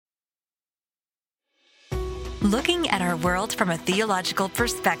Looking at our world from a theological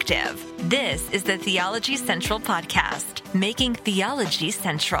perspective. This is the Theology Central Podcast, making theology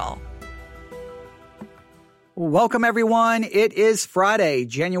central. Welcome, everyone. It is Friday,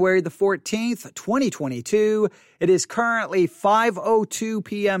 January the 14th, 2022. It is currently 5:02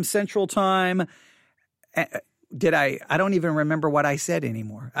 p.m. Central Time. I don't even remember what I said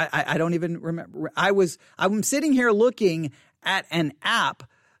anymore. I don't even remember. I'm sitting here looking at an app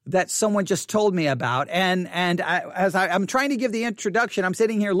that someone just told me about. And as I'm trying to give the introduction, I'm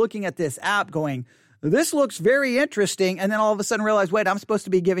sitting here looking at this app going, this looks very interesting. And then all of a sudden realize, wait, I'm supposed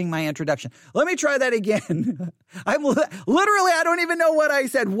to be giving my introduction. Let me try that again. I don't even know what I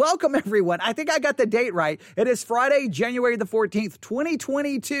said. Welcome, everyone. I think I got the date right. It is Friday, January the 14th,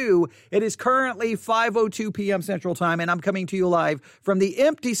 2022. It is currently 5:02 p.m. Central Time, and I'm coming to you live from the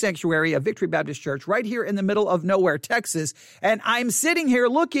empty sanctuary of Victory Baptist Church right here in the middle of nowhere, Texas. And I'm sitting here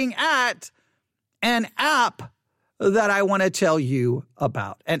looking at an app that I want to tell you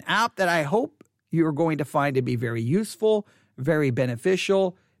about, an app that I hope you're going to find to be very useful, very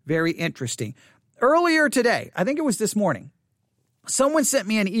beneficial, very interesting. Earlier today, I think it was this morning, someone sent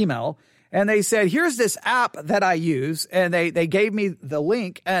me an email and they said, here's this app that I use. And they gave me the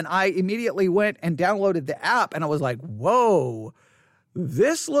link and I immediately went and downloaded the app and I was like, whoa,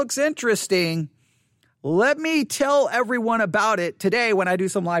 this looks interesting. Let me tell everyone about it today when I do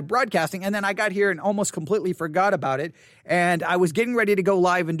some live broadcasting. And then I got here and almost completely forgot about it. And I was getting ready to go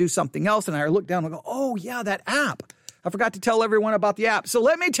live and do something else. And I looked down and go, oh, yeah, that app. I forgot to tell everyone about the app. So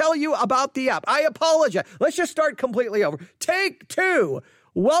let me tell you about the app. I apologize. Let's just start completely over. Take two.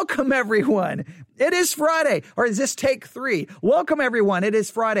 Welcome, everyone. It is Friday, or is this take three? Welcome, everyone. It is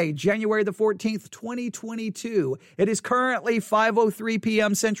Friday, January the 14th, 2022. It is currently 5:03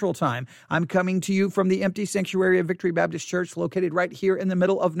 p.m. Central Time. I'm coming to you from the empty sanctuary of Victory Baptist Church, located right here in the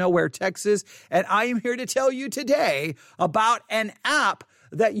middle of nowhere, Texas. And I am here to tell you today about an app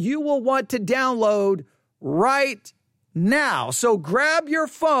that you will want to download right now. So grab your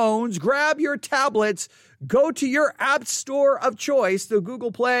phones, grab your tablets, go to your app store of choice, the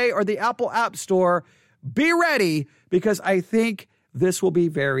Google Play or the Apple App Store. Be ready because I think this will be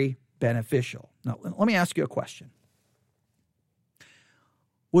very beneficial. Now, let me ask you a question.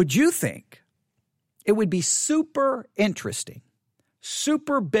 Would you think it would be super interesting,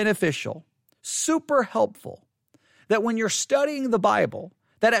 super beneficial, super helpful that when you're studying the Bible,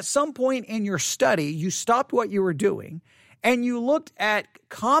 that at some point in your study, you stopped what you were doing and you looked at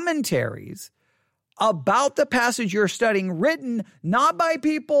commentaries about the passage you're studying, written not by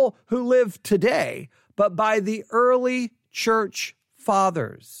people who live today, but by the early church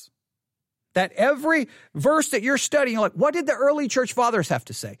fathers? That every verse that you're studying, you're like, what did the early church fathers have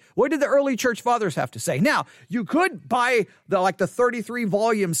to say? What did the early church fathers have to say? Now, you could buy the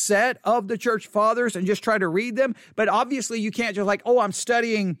 33-volume set of the church fathers and just try to read them, but obviously you can't just I'm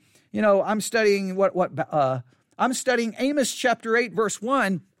studying Amos chapter 8, verse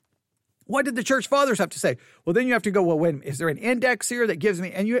 1. What did the church fathers have to say? Well, then you have to go, well, wait a minute, is there an index here that gives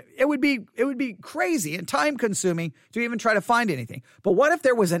me, and it would be crazy and time consuming to even try to find anything. But what if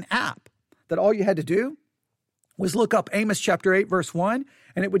there was an app that all you had to do was look up Amos chapter 8, verse 1,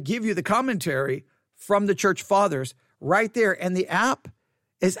 and it would give you the commentary from the church fathers right there. And the app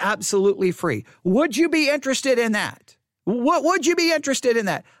is absolutely free. Would you be interested in that? Would you be interested in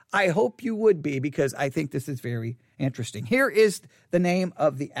that? I hope you would be, because I think this is very interesting. Here is the name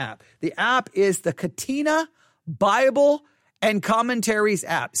of the app. The app is the Catena Bible and Commentaries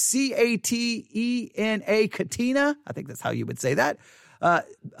app. Catena, Catena. I think that's how you would say that.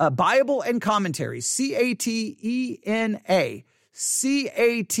 Bible and Commentaries. Catena.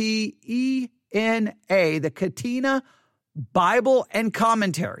 Catena. The Catena Bible and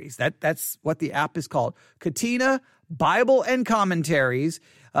Commentaries. That's what the app is called. Catena Bible and Commentaries.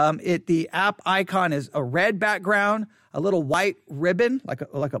 The app icon is a red background, a little white ribbon,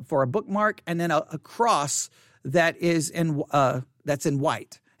 for a bookmark, and then a cross that is that's in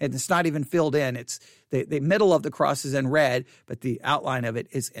white. And it's not even filled in. It's the middle of the cross is in red, but the outline of it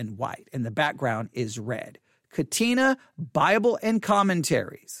is in white, and the background is red. Catena Bible and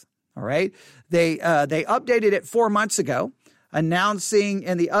Commentaries. All right. They updated it 4 months ago, announcing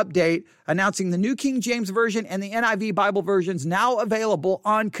the New King James Version and the NIV Bible versions now available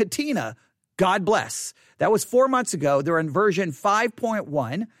on Catena. God bless. That was 4 months ago. They're in version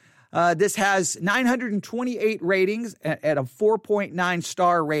 5.1. This has 928 ratings at a 4.9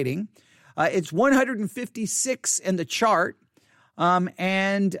 star rating. It's 156 in the chart.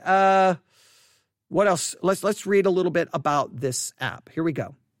 And what else? Let's read a little bit about this app. Here we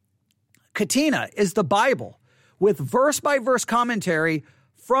go. Catena is the Bible with verse-by-verse commentary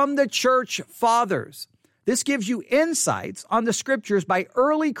from the church fathers. This gives you insights on the scriptures by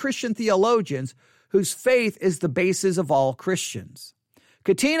early Christian theologians whose faith is the basis of all Christians.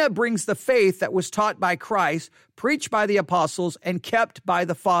 Catena brings the faith that was taught by Christ, preached by the apostles, and kept by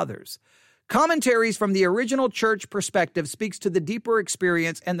the fathers. Commentaries from the original church perspective speaks to the deeper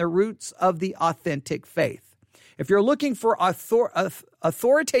experience and the roots of the authentic faith. If you're looking for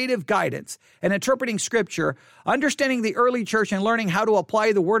authoritative guidance and interpreting scripture, understanding the early church and learning how to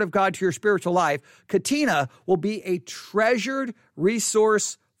apply the word of God to your spiritual life, Catena will be a treasured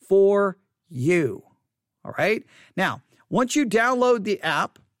resource for you. All right? Now, once you download the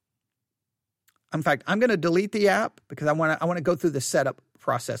app, in fact, I'm going to delete the app because I want to go through the setup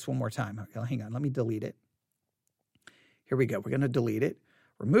process one more time. Okay, hang on, let me delete it. Here we go. We're going to delete it.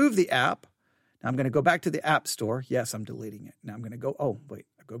 Remove the app. Now I'm going to go back to the App Store. Yes, I'm deleting it. Now I'm going to go, I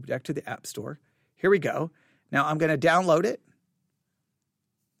go back to the App Store. Here we go. Now I'm going to download it.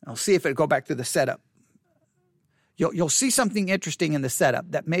 I'll see if it'll go back to the setup. You'll see something interesting in the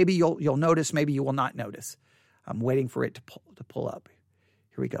setup that maybe you'll notice, maybe you will not notice. I'm waiting for it to pull up.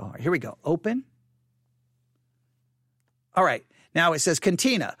 Here we go. All right, here we go. Open. All right. Now it says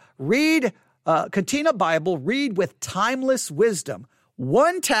Catena. Read Catena Bible. Read with timeless wisdom.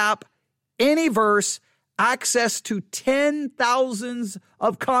 One tap, any verse, access to 10,000s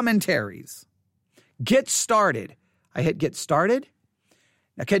of commentaries. Get started. I hit get started.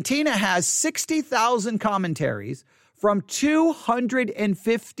 Now, Catena has 60,000 commentaries from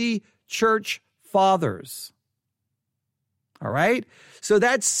 250 church fathers. All right? So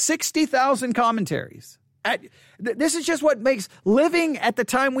that's 60,000 commentaries. This is just what makes living at the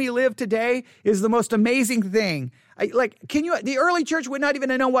time we live today is the most amazing thing. The early church would not even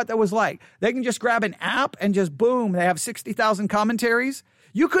know what that was like. They can just grab an app and just boom, they have 60,000 commentaries.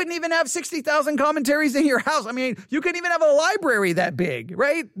 You couldn't even have 60,000 commentaries in your house. I mean, you couldn't even have a library that big,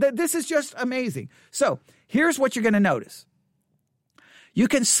 right? This is just amazing. So here's what you're going to notice. You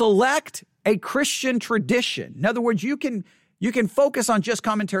can select a Christian tradition. In other words, you can focus on just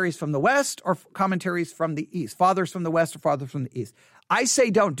commentaries from the West or commentaries from the East, fathers from the West or fathers from the East. I say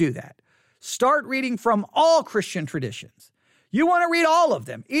don't do that. Start reading from all Christian traditions. You want to read all of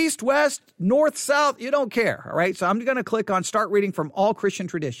them, East, West, North, South, you don't care, all right? So I'm going to click on start reading from all Christian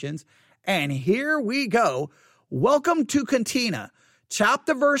traditions, and here we go. Welcome to Catena. Tap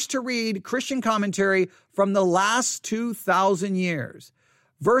the verse to read Christian commentary from the last 2,000 years.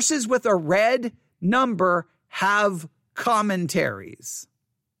 Verses with a red number have commentaries.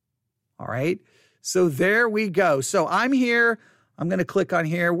 All right. So there we go. So I'm here. I'm going to click on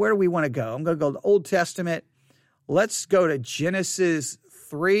here. Where do we want to go? I'm going to go to the Old Testament. Let's go to Genesis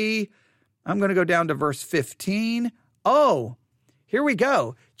 3. I'm going to go down to verse 15. Oh, here we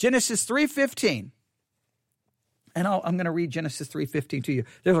go. Genesis 3:15. And I'm going to read Genesis 3:15 to you.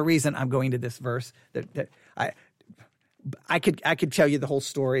 There's a reason I'm going to this verse. That I could tell you the whole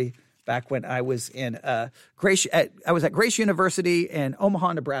story. Back when I was in I was at Grace University in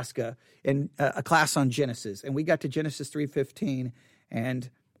Omaha, Nebraska, in a class on Genesis, and we got to Genesis 3:15, and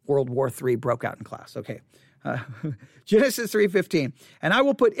World War III broke out in class. Okay, Genesis 3:15, and I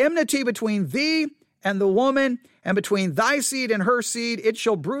will put enmity between thee and the woman, and between thy seed and her seed. It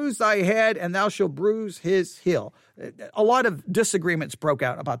shall bruise thy head, and thou shalt bruise his heel. A lot of disagreements broke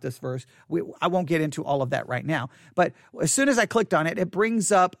out about this verse. I won't get into all of that right now. But as soon as I clicked on it, it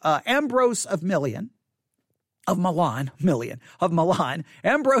brings up Ambrose of Milan. Ambrose of Milan.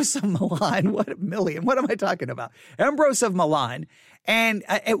 What am I talking about? Ambrose of Milan. And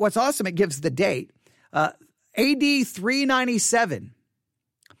what's awesome, it gives the date, AD 397.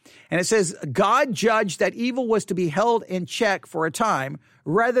 And it says, God judged that evil was to be held in check for a time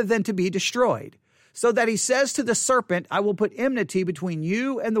rather than to be destroyed. So that he says to the serpent, I will put enmity between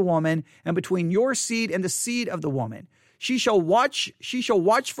you and the woman, and between your seed and the seed of the woman. She shall watch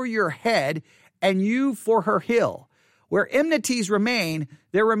for your head, and you for her heel. Where enmities remain,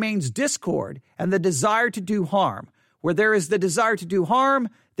 there remains discord and the desire to do harm. Where there is the desire to do harm,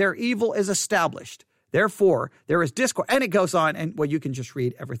 there evil is established. Therefore, there is discord. And it goes on, and well, you can just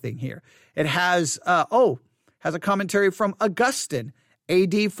read everything here. It has a commentary from Augustine,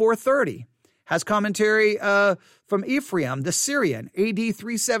 AD 430. Has commentary from Ephraim, the Syrian, AD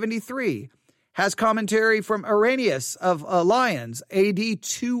 373. Has commentary from Irenaeus of Lyons, AD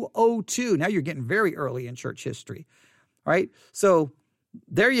 202. Now you're getting very early in church history, right? So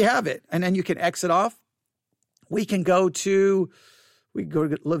there you have it. And then you can exit off. We can go to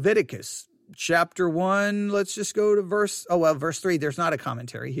Leviticus chapter 1. Let's just go to verse 3. There's not a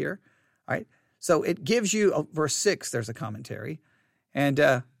commentary here. All right. So it gives you verse 6. There's a commentary.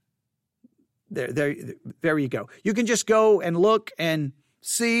 And there you go. You can just go and look and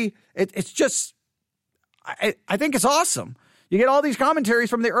see. It's just, I think it's awesome. You get all these commentaries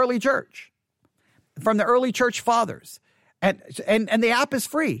from the early church, from the early church fathers, and the app is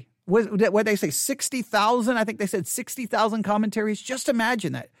free. What they say, 60,000? I think they said 60,000 commentaries. Just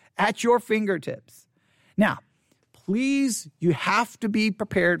imagine that at your fingertips. Now, please, you have to be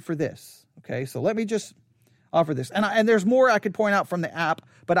prepared for this. Okay, so let me just offer this. And there's more I could point out from the app,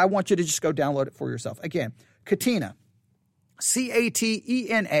 but I want you to just go download it for yourself. Again, Catena,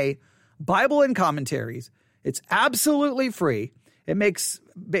 Catena, Bible and Commentaries. It's absolutely free. It makes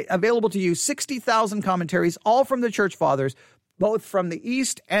available to you 60,000 commentaries, all from the church fathers, both from the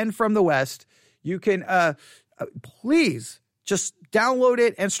East and from the West. You can, please just download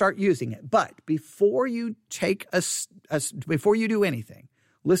it and start using it. But before you before you do anything,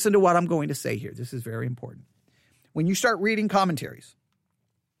 listen to what I'm going to say here. This is very important. When you start reading commentaries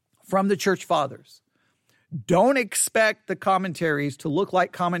from the church fathers, don't expect the commentaries to look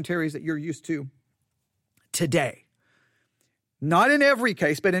like commentaries that you're used to today. Not in every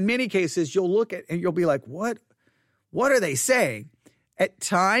case, but in many cases, you'll look at and you'll be like, what are they saying? At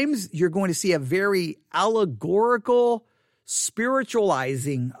times, you're going to see a very allegorical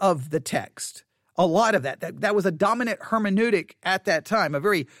spiritualizing of the text. A lot of that was a dominant hermeneutic at that time, a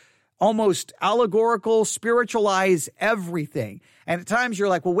very almost allegorical, spiritualize everything. And at times you're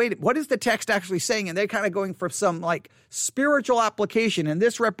like, well, wait, what is the text actually saying? And they're kind of going for some like spiritual application, and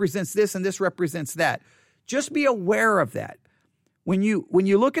this represents this and this represents that. Just be aware of that. When you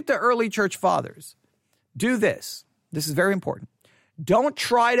look at the early church fathers, do this. This is very important. Don't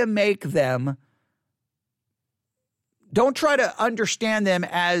try to understand them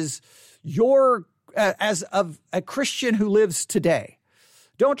as as of a Christian who lives today.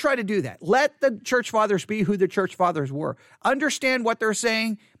 Don't try to do that. Let the church fathers be who the church fathers were. Understand what they're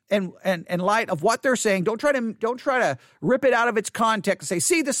saying, and in light of what they're saying, don't try to rip it out of its context and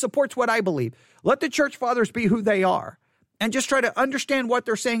say, see, this supports what I believe. Let the church fathers be who they are, and just try to understand what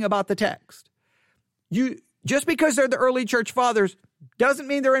they're saying about the text. Just because they're the early church fathers doesn't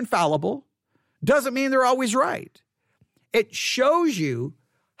mean they're infallible, doesn't mean they're always right. It shows you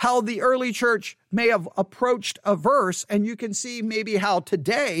how the early church may have approached a verse, and you can see maybe how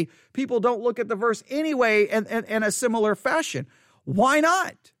today people don't look at the verse anyway in a similar fashion. Why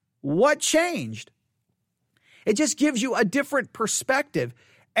not? What changed? It just gives you a different perspective,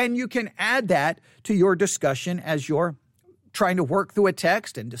 and you can add that to your discussion as you're trying to work through a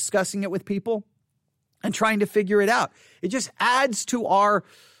text and discussing it with people and trying to figure it out. It just adds to our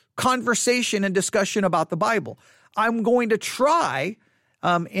conversation and discussion about the Bible. I'm going to try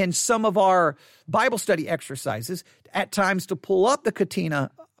in some of our Bible study exercises at times to pull up the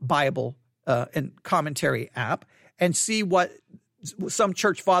Catena Bible and commentary app and see what some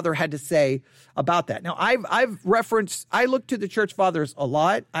church father had to say about that. Now, I look to the church fathers a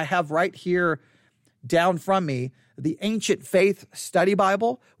lot. I have right here down from me the Ancient Faith Study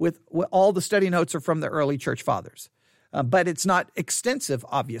Bible with all the study notes are from the early church fathers. But it's not extensive,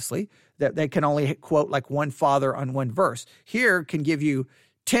 obviously, that they can only quote like one father on one verse. Here can give you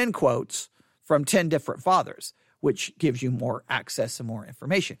 10 quotes from 10 different fathers, which gives you more access and more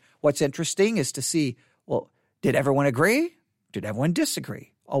information. What's interesting is to see, well, did everyone agree? Did everyone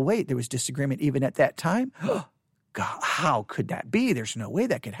disagree? Oh, wait, there was disagreement even at that time? God, how could that be? There's no way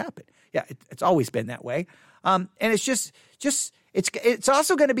that could happen. Yeah, it's always been that way. And it's just it's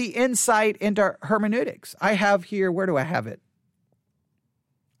also going to be insight into hermeneutics. I have here, where do I have it?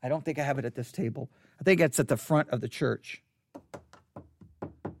 I don't think I have it at this table. I think it's at the front of the church.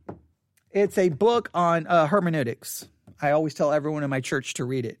 It's a book on hermeneutics. I always tell everyone in my church to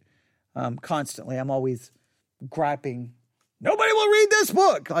read it constantly. I'm always griping. Nobody will read this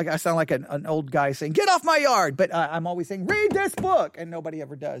book. Like I sound like an old guy saying, get off my yard. But I'm always saying, read this book. And nobody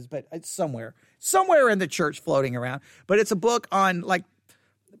ever does. But it's somewhere in the church floating around. But it's a book on like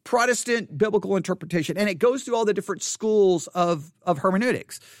Protestant biblical interpretation. And it goes through all the different schools of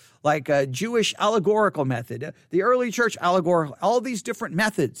hermeneutics, like a Jewish allegorical method, the early church allegorical, all these different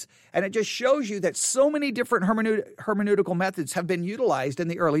methods. And it just shows you that so many different hermeneutical methods have been utilized in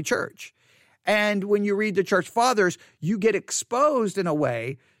the early church. And when you read the church fathers, you get exposed in a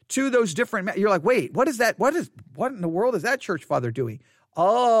way to those different, you're like, wait, what is that? What in the world is that church father doing?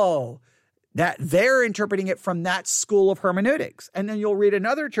 Oh, that they're interpreting it from that school of hermeneutics. And then you'll read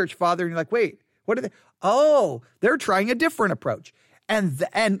another church father and you're like, wait, what are they? Oh, they're trying a different approach.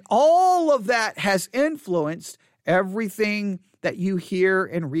 And all of that has influenced everything that you hear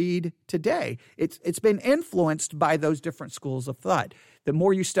and read today. It's been influenced by those different schools of thought. The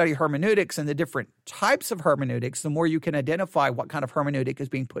more you study hermeneutics and the different types of hermeneutics, the more you can identify what kind of hermeneutic is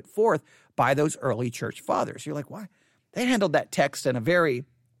being put forth by those early church fathers. You're like, why? They handled that text in a very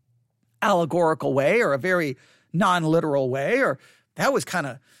allegorical way or a very non-literal way, or that was kind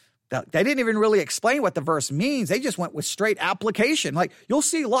of, they didn't even really explain what the verse means. They just went with straight application. Like, you'll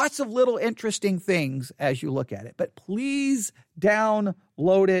see lots of little interesting things as you look at it, but please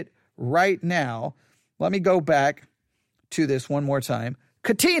download it right now. Let me go back to this one more time.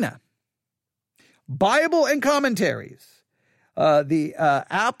 Katina, Bible and Commentaries. The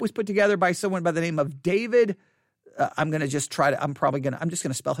app was put together by someone by the name of David. I'm just going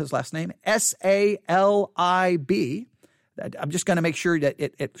to spell his last name, Salib. I'm just going to make sure that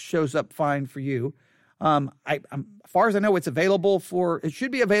it shows up fine for you. As far as I know, it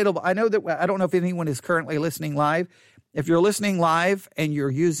should be available. I don't know if anyone is currently listening live. If you're listening live and you're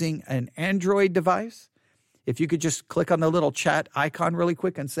using an Android device, if you could just click on the little chat icon really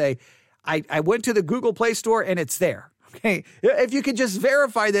quick and say, I went to the Google Play Store and it's there. Okay. If you could just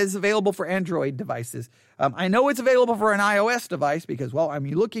verify that it's available for Android devices. I know it's available for an iOS device because, well, I'm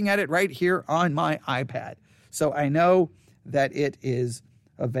looking at it right here on my iPad. So I know that it is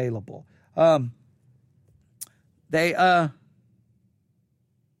available. I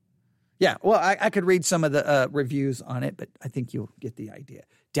could read some of the reviews on it, but I think you'll get the idea.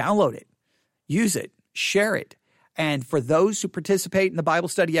 Download it, use it, share it. And for those who participate in the Bible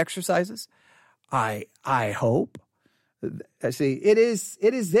study exercises, I hope, see, it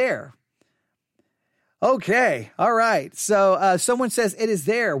is there. Okay. All right. So someone says it is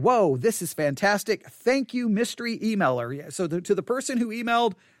there. Whoa, this is fantastic. Thank you, mystery emailer. Yeah, so to the person who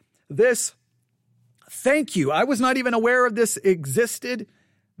emailed this, thank you. I was not even aware of this existed.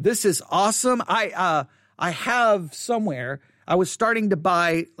 This is awesome. I have somewhere, I was starting to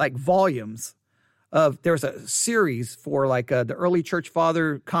buy like volumes of, there's a series for like the early church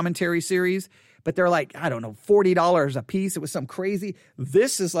father commentary series, but they're like, I don't know, $40 a piece. It was some crazy.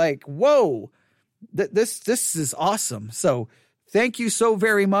 This is like, whoa. This is awesome. So thank you so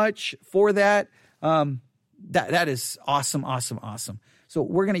very much for that. That is awesome, awesome, awesome. So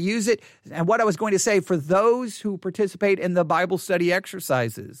we're going to use it. And what I was going to say, for those who participate in the Bible study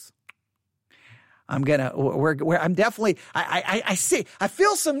exercises, I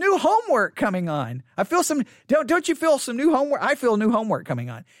feel some new homework coming on. Don't you feel some new homework? I feel new homework coming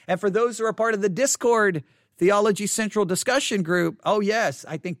on. And for those who are part of the Discord Theology Central discussion group, oh yes,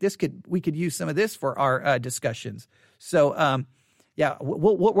 I think we could use some of this for our discussions. So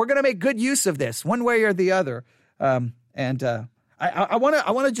we're going to make good use of this one way or the other. I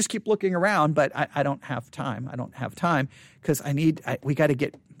want to just keep looking around, but I don't have time. I don't have time because we got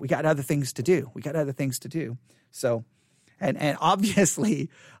other things to do. So, and obviously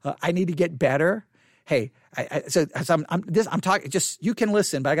I need to get better. Hey, I'm talking, just, you can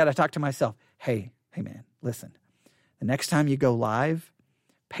listen, but I got to talk to myself. Hey man, listen, the next time you go live,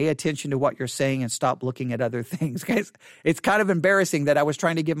 pay attention to what you're saying and stop looking at other things. Guys, it's kind of embarrassing that I was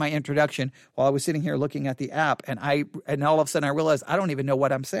trying to give my introduction while I was sitting here looking at the app, and all of a sudden I realized I don't even know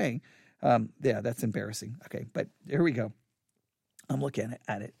what I'm saying. That's embarrassing. Okay, but here we go. I'm looking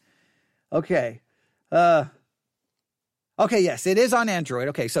at it. Okay. Yes, it is on Android.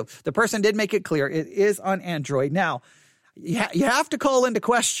 Okay, so the person did make it clear. It is on Android. Now, you have to call into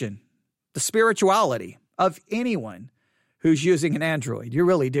question the spirituality of anyone who's using an Android. You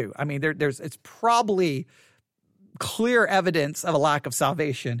really do. I mean, it's probably clear evidence of a lack of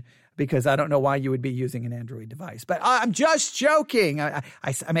salvation, because I don't know why you would be using an Android device. But I'm just joking. I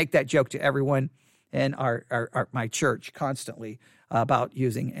make that joke to everyone in my church constantly about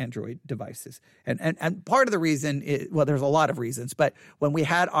using Android devices. And part of the reason is, well, there's a lot of reasons, but when we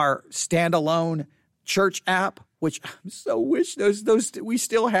had our standalone church app, which I so wish those we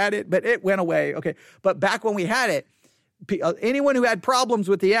still had it, but it went away. Okay. But back when we had it, anyone who had problems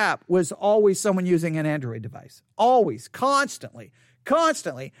with the app was always someone using an Android device. Always, constantly.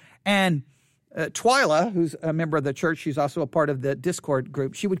 And Twyla, who's a member of the church, she's also a part of the Discord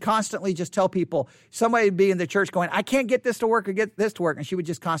group, she would constantly just tell people, somebody would be in the church going, I can't get this to work or get this to work. And she would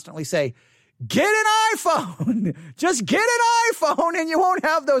just constantly say, get an iPhone. Just get an iPhone and you won't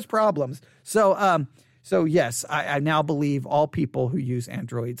have those problems. So yes, I now believe all people who use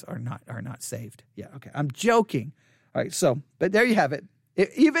Androids are not saved. Yeah, okay. I'm joking. All right, but there you have it.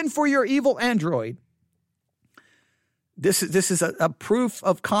 Even for your evil Android, this is a proof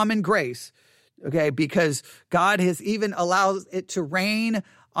of common grace, okay? Because God has even allowed it to rain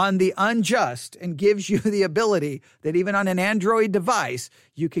on the unjust and gives you the ability that even on an Android device,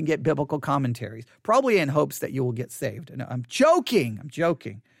 you can get biblical commentaries, probably in hopes that you will get saved. No, I'm joking.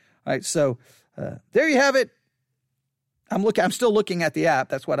 All right, so there you have it. I'm still looking at the app.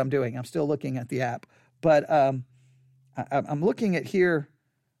 That's what I'm doing. I'm still looking at the app. But I'm looking at here.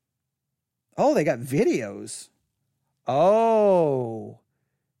 Oh, they got videos. Oh,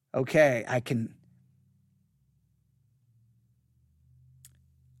 Okay,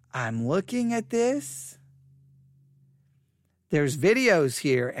 I'm looking at this. There's videos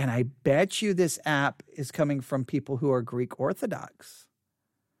here, and I bet you this app is coming from people who are Greek Orthodox.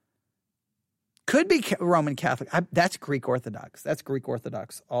 Could be Roman Catholic. That's Greek Orthodox. That's Greek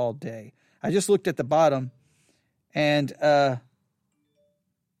Orthodox all day. I just looked at the bottom, and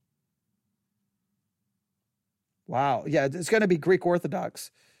wow, yeah, it's going to be Greek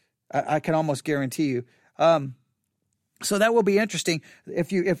Orthodox. I can almost guarantee you. So that will be interesting.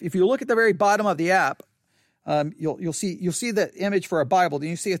 If you look at the very bottom of the app, you'll see the image for a Bible, then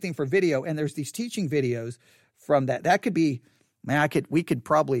you see a thing for video, and there's these teaching videos from that. That could be, we could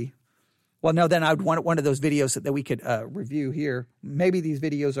probably. Well, no, then I'd want one of those videos that we could review here. Maybe these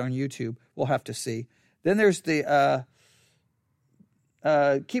videos are on YouTube. We'll have to see. Then there's the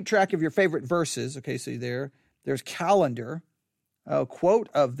keep track of your favorite verses. Okay, so there's calendar, quote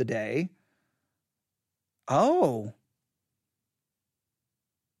of the day. Oh.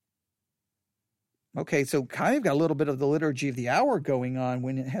 Okay, so kind of got a little bit of the liturgy of the hour going on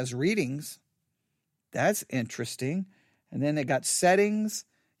when it has readings. That's interesting. And then they got settings.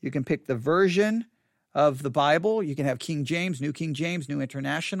 You can pick the version of the Bible. You can have King James, New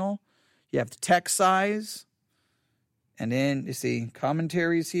International. You have the text size. And then you see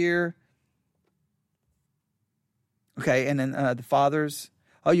commentaries here. Okay, and then the fathers.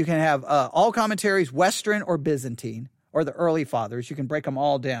 Oh, you can have all commentaries, Western or Byzantine, or the early fathers. You can break them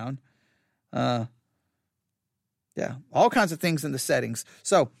all down. Yeah, all kinds of things in the settings.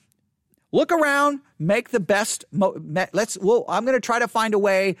 So look around, make the best. I'm going to try to find a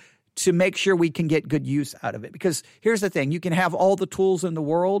way to make sure we can get good use out of it. Because here's the thing. You can have all the tools in the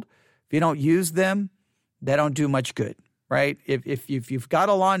world. If you don't use them, they don't do much good, right? If you've got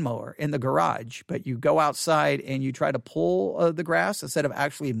a lawnmower in the garage, but you go outside and you try to pull the grass instead of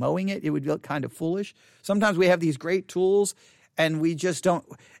actually mowing it, it would look kind of foolish. Sometimes we have these great tools and we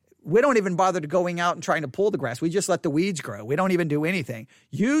don't even bother to going out and trying to pull the grass. We just let the weeds grow. We don't even do anything.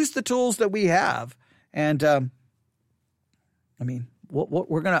 Use the tools that we have. And I'm going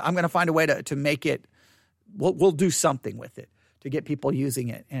to find a way to make it, we'll do something with it to get people using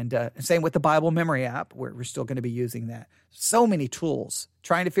it. And same with the Bible memory app, we're still going to be using that. So many tools,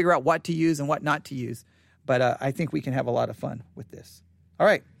 trying to figure out what to use and what not to use. But I think we can have a lot of fun with this. All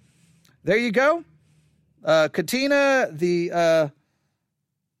right. There you go. Katina,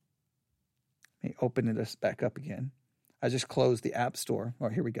 let me open this back up again. I just closed the App Store. Oh,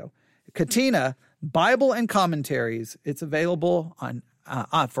 here we go. Katina, Bible and Commentaries. It's available on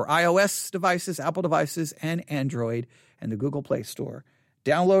for iOS devices, Apple devices, and Android, and the Google Play Store.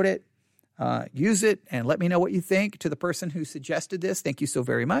 Download it, use it, and let me know what you think. To the person who suggested this, thank you so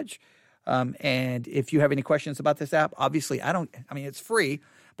very much. And if you have any questions about this app, obviously it's free,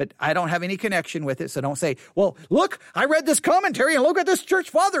 but I don't have any connection with it. So don't say, well, look, I read this commentary and look what this church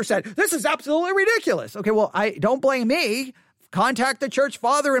father said. This is absolutely ridiculous. Okay, well, don't blame me. Contact the church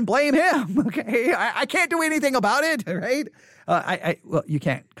father and blame him. Okay, I can't do anything about it, right? Well, you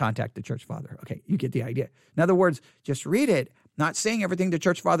can't contact the church father. Okay, you get the idea. In other words, just read it. Not saying everything the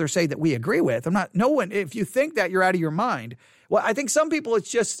church fathers say that we agree with. If you think that, you're out of your mind. Well, I think some people,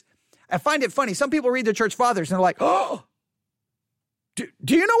 I find it funny. Some people read the church fathers and they're like, oh,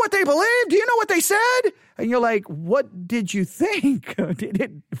 do you know what they believe? Do you know what they said? And you're like, what did you think?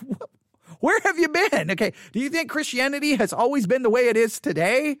 Where have you been? Okay. Do you think Christianity has always been the way it is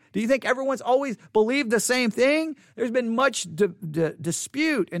today? Do you think everyone's always believed the same thing? There's been much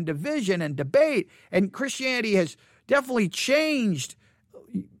dispute and division and debate, and Christianity has definitely changed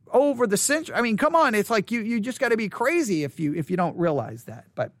over the century. I mean, come on. It's like you just got to be crazy if you don't realize that.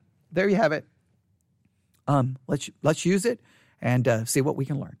 But there you have it. Let's use it and see what we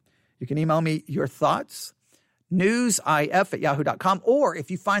can learn. You can email me your thoughts, newsif@yahoo.com, or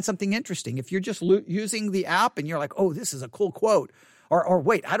if you find something interesting, if you're just using the app and you're like, oh, this is a cool quote, or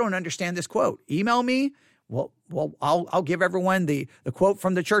wait, I don't understand this quote, email me. Well, I'll give everyone the quote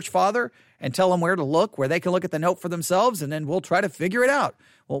from the church father and tell them where to look, where they can look at the note for themselves, and then we'll try to figure it out.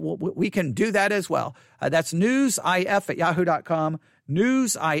 Well, we can do that as well. That's newsif@yahoo.com,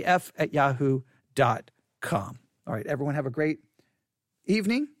 newsif@yahoo.com. All right, everyone have a great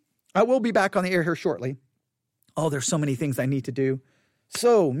evening. I will be back on the air here shortly. Oh, there's so many things I need to do.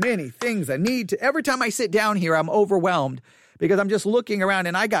 So many things I need to. Every time I sit down here, I'm overwhelmed because I'm just looking around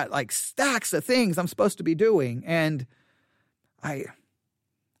and I got like stacks of things I'm supposed to be doing. And I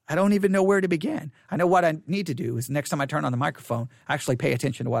don't even know where to begin. I know what I need to do is next time I turn on the microphone, actually pay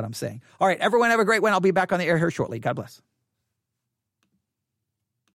attention to what I'm saying. All right, everyone have a great one. I'll be back on the air here shortly. God bless.